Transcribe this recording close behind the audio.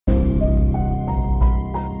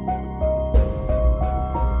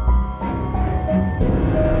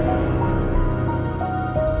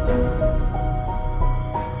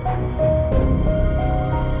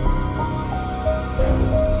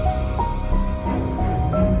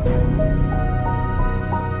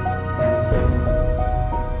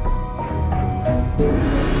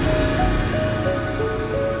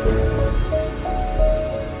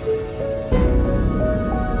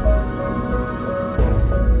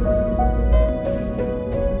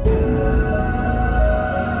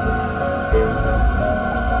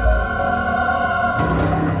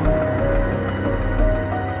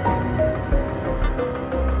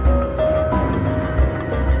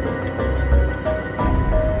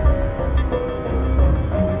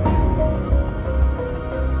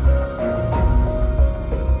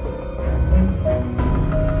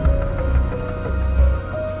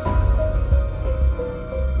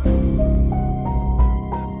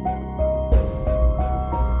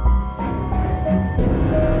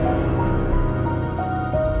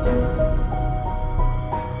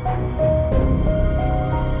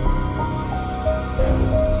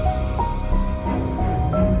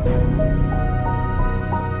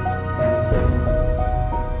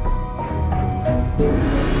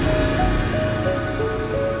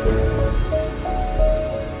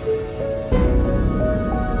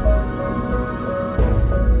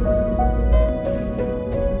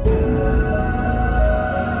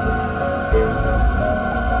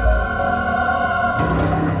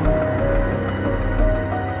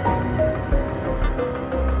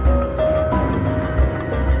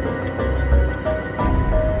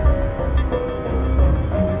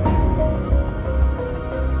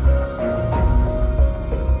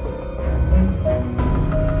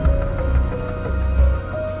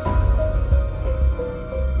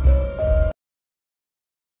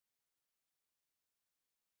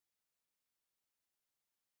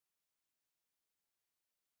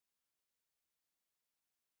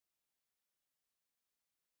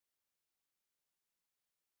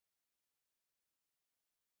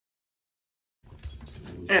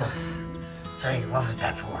Hey, what was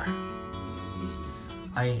that for?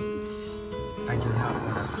 I do not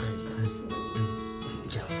want to play.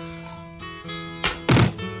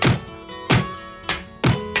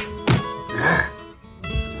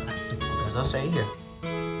 Guess I'll stay here.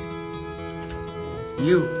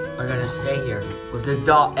 You are gonna stay here with this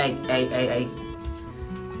dog. Hey.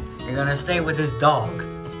 You're gonna stay with this dog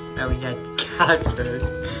that we had captured.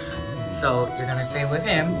 So you're gonna stay with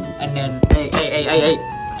him, and then hey.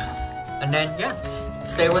 And then yeah,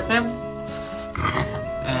 stay with him,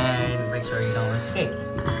 and make sure you don't escape.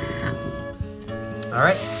 All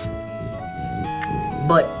right.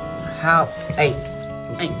 But how? Hey.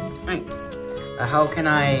 How can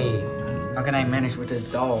I manage with this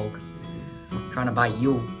dog trying to bite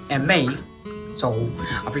you and me? So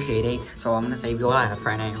I appreciate it. So I'm gonna save your life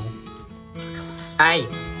right now. Hey,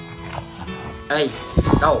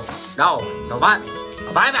 no, bite me,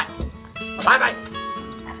 don't bite me,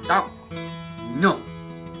 no,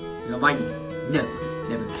 don't bite me, no,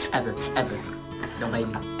 never, ever, don't bite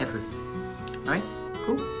me, ever. All right,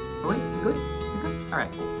 cool, all right, good, all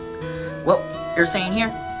right, cool. Well, you're staying here.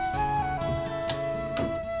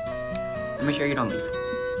 Let me sure you don't leave.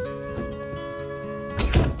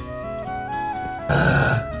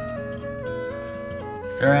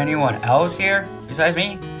 Is there anyone else here besides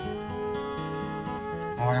me?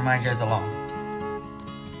 Or am I just alone?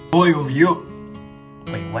 Boy over you.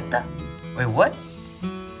 Wait, what the? Wait, what?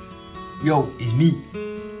 Yo, it's me,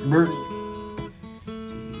 Bernie.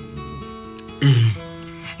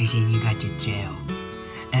 I think you got to jail.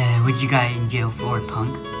 What you got in jail for,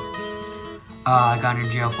 punk? I got in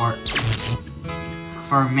jail for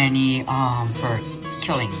many, for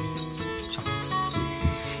killing.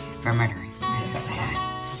 For murdering. This is sad.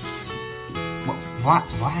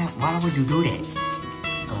 Why would you do that?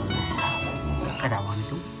 I don't want to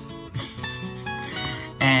do.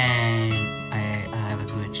 And I have a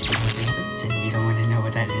glitch, so you don't want to know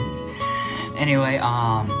what that is. Anyway,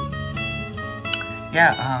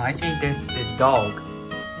 yeah, I see this dog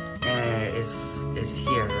is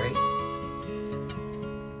here, right?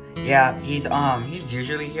 Yeah, he's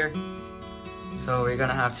usually here. So we're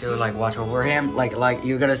gonna have to like watch over him. Like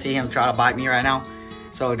you're gonna see him try to bite me right now.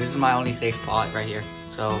 So this is my only safe spot right here.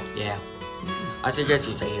 So yeah, I suggest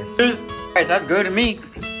you stay here. Alright, that's good to me.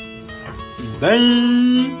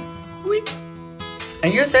 Bye.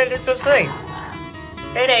 And you said it's so safe.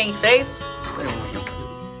 It ain't safe.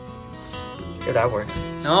 See if that works.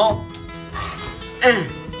 No.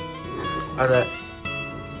 How's that?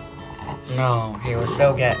 No, he will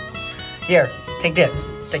still get. Here, take this.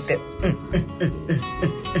 Take this.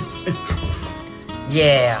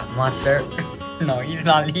 Yeah, monster. No, he's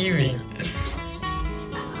not leaving.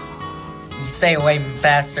 You stay away,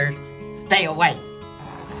 bastard. Stay away.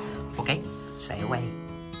 Okay, stay away.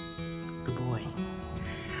 Good boy.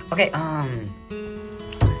 Okay,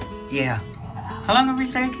 yeah. How long have we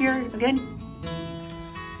stuck here again?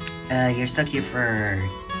 You're stuck here for.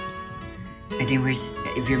 I think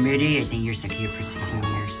if you're married, I think you're stuck here for 16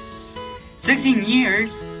 years. 16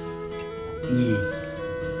 years? Yeah.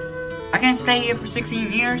 I can't stay here for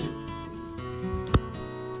 16 years.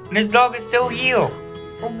 And this dog is still here.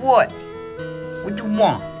 For what? What you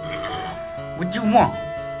want? What you want?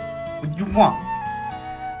 What you want?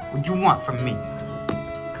 What you want from me?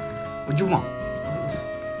 What you want?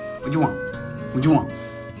 What you want? What you want?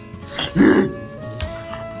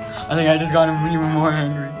 I think I just got him even more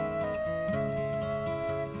angry.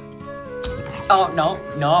 Oh, no,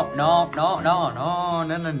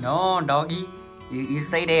 doggy. You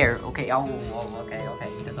stay there. Okay, okay.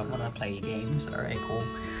 He doesn't want to play games. Alright, cool.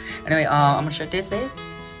 Anyway, I'm gonna shut this in.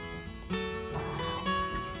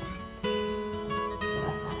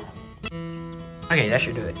 Okay, that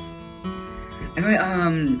should do it. Anyway,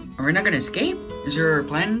 we're not gonna escape? Is there a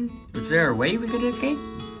plan? Is there a way we could escape?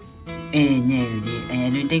 No, I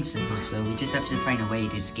don't think so. So we just have to find a way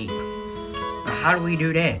to escape. But how do we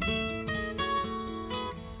do that?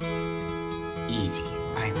 Easy.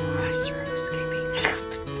 I'm a master of escaping.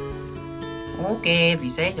 Okay, if you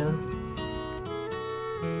say so.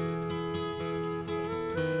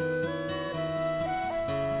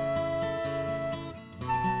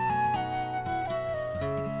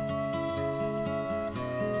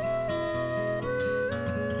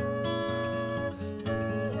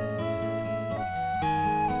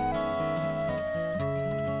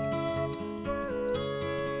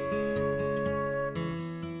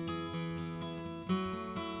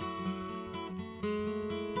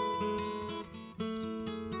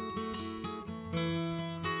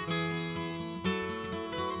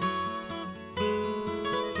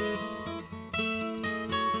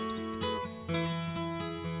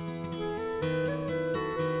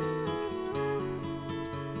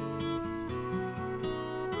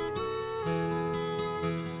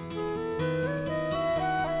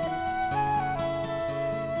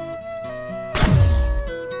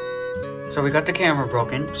 So we got the camera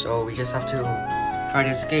broken, so we just have to try to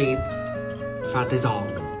escape without the dog.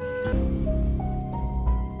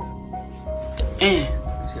 And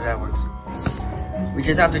let's see if that works. We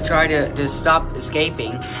just have to try to stop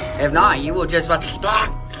escaping. If not, you will just like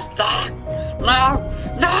stop. No!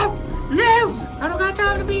 I don't got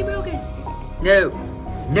time to be broken. No.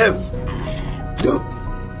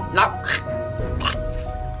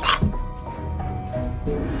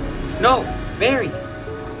 No, Berry.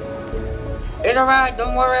 It's alright,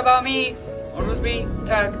 don't worry about me. I'll just be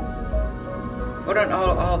tagged. Hold on,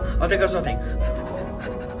 I'll think of something.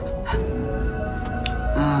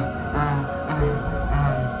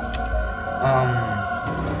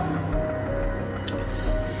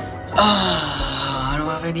 I don't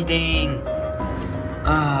have anything.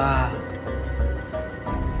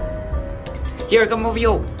 Here, come over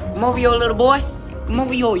here. Come over here, little boy. Come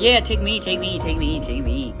over here. Yeah, take me. Come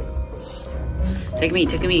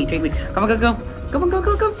on. Come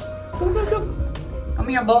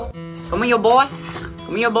here, boy.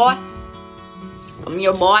 Come here,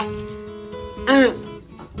 boy.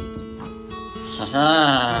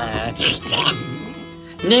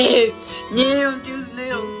 No, I'm too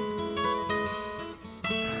little.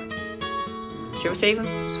 Should we save him?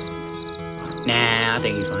 Nah, I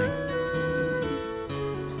think he's fine.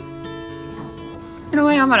 In a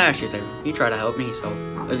way, I'm gonna actually save him. You try to help me, so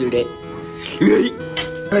let's do that.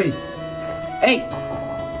 Hey!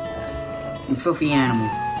 You filthy animal.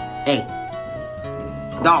 Hey.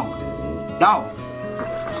 Dog.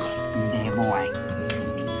 There, boy.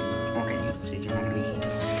 Okay, so you're not gonna be here.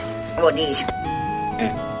 How about this?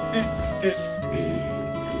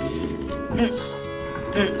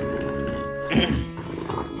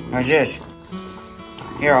 What's this?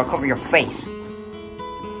 Here, I'll cover your face.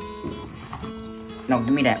 No,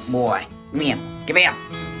 give me that, boy. Give me here.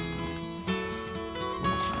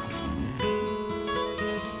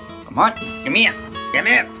 Come on, give me here.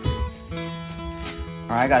 Alright,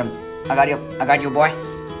 I got him. I got you, boy.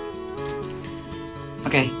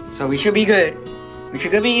 Okay, so we should be good. We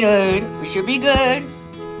should be good.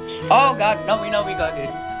 Oh God, no, we got good.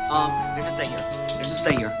 Let's just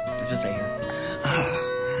stay here.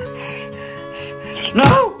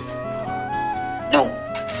 No!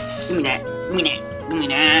 Give me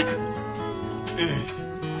that.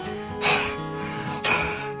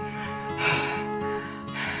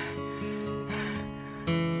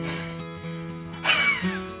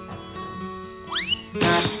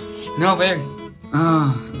 No, Berry.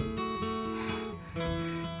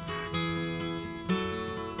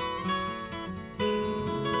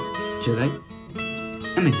 Should I? I'm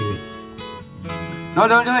gonna do it. No,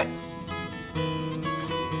 don't do it.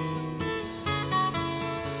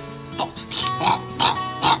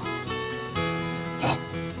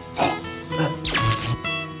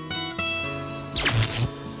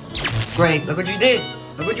 Great, look what you did.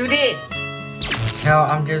 Now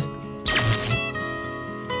I'm just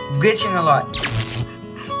glitching a lot.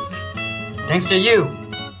 Thanks to you.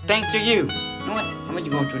 You know what? How about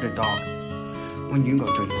you go to the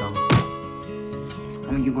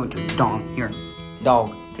dog? Here,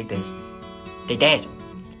 dog. Take this.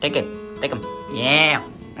 Take him. Yeah,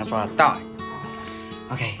 that's what I thought.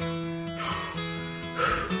 Okay.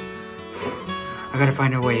 I gotta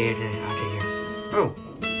find a way out of here. Oh,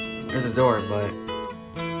 there's a door, but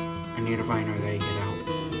I need to find a way to get out.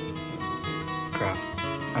 Crap.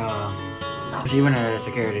 There's even a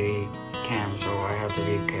security cam, so I have to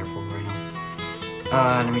be careful right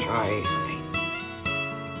now. Let me try something.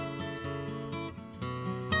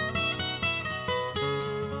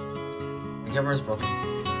 The camera's broken,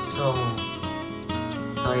 so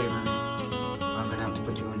sorry, man. I'm gonna have to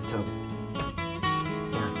put you in the tub.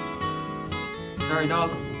 Yeah. Sorry,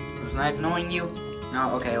 dog. It was nice knowing you.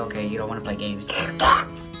 No, okay, you don't want to play games.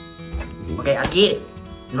 Okay, I get it.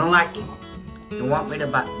 You don't like it. You want to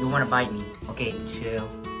bite me. Okay, chill.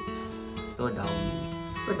 Good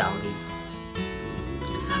doggy.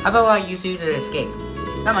 How about I use you to escape?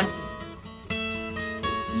 Come on.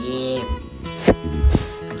 Yeah. I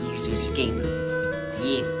can use you to escape.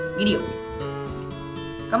 Yeah. Get you.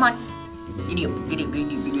 Come on. Get you.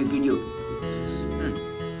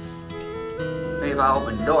 Maybe if I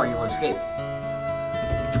open the door, you will escape.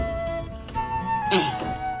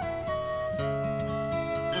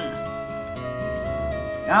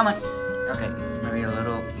 Come on. Okay, maybe a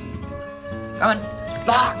little. Come on.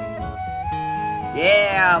 Stop.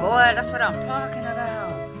 Yeah, boy, that's what I'm talking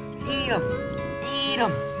about. Eat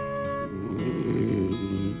him.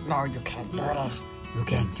 No, you can't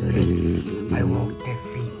do this. I will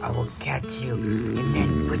catch you and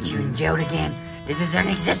then put you in jail again. This is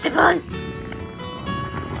unacceptable.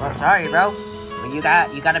 Well, sorry, bro. But you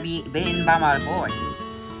gotta be bitten by my boy.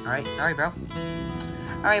 Alright, sorry, bro.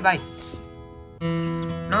 Alright, bye.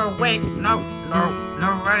 No, wait, no,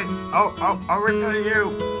 wait. I'll repay you.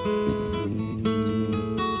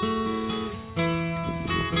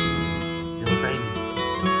 You'll repay me.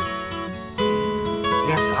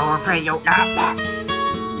 Yes, I'll repay you.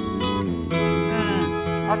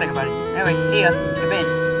 I'll think about it. Anyway, see ya. You're bitten.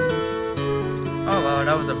 Oh, well,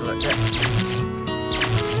 that was a blood.